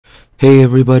Hey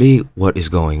everybody, what is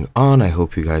going on? I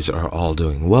hope you guys are all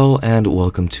doing well and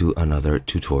welcome to another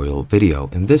tutorial video.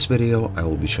 In this video, I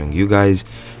will be showing you guys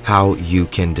how you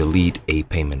can delete a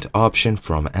payment option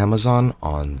from Amazon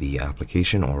on the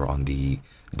application or on the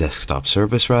desktop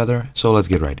service rather. So let's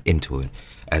get right into it.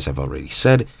 As I've already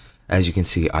said, as you can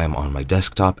see, I am on my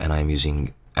desktop and I'm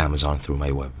using Amazon through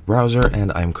my web browser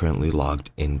and I'm currently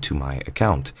logged into my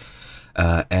account.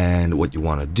 And what you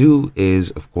want to do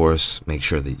is, of course, make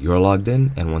sure that you're logged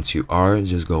in, and once you are,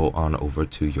 just go on over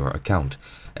to your account.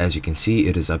 As you can see,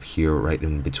 it is up here right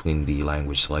in between the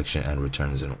language selection and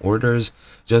returns and orders.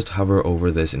 Just hover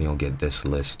over this and you'll get this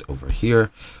list over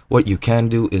here. What you can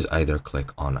do is either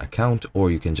click on account or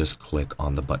you can just click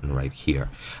on the button right here.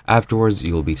 Afterwards,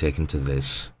 you'll be taken to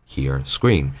this here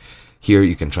screen. Here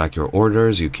you can track your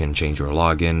orders, you can change your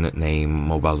login, name,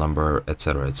 mobile number,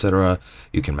 etc, etc.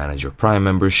 You can manage your Prime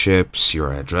memberships,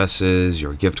 your addresses,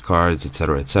 your gift cards,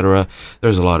 etc, etc.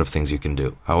 There's a lot of things you can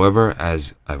do. However,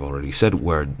 as I've already said,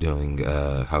 we're doing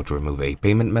how to remove a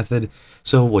payment method.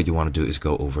 So what you want to do is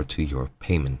go over to your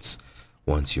payments.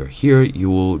 Once you're here,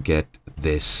 you will get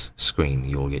this screen.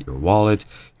 You will get your wallet,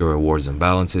 your rewards and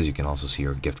balances. You can also see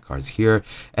your gift cards here,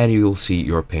 and you will see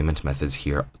your payment methods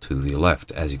here to the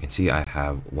left. As you can see, I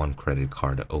have one credit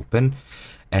card open,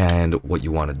 and what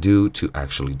you want to do to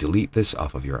actually delete this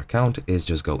off of your account is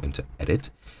just go into edit.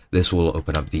 This will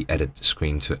open up the edit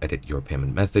screen to edit your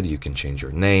payment method. You can change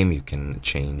your name, you can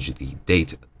change the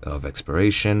date of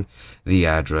expiration, the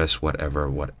address,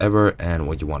 whatever, and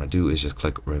what you want to do is just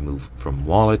click remove from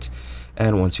wallet,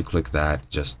 and once you click that,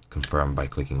 just confirm by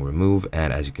clicking remove,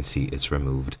 and as you can see, it's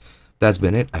removed. That's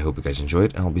been it. I hope you guys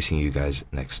enjoyed, and I'll be seeing you guys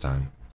next time.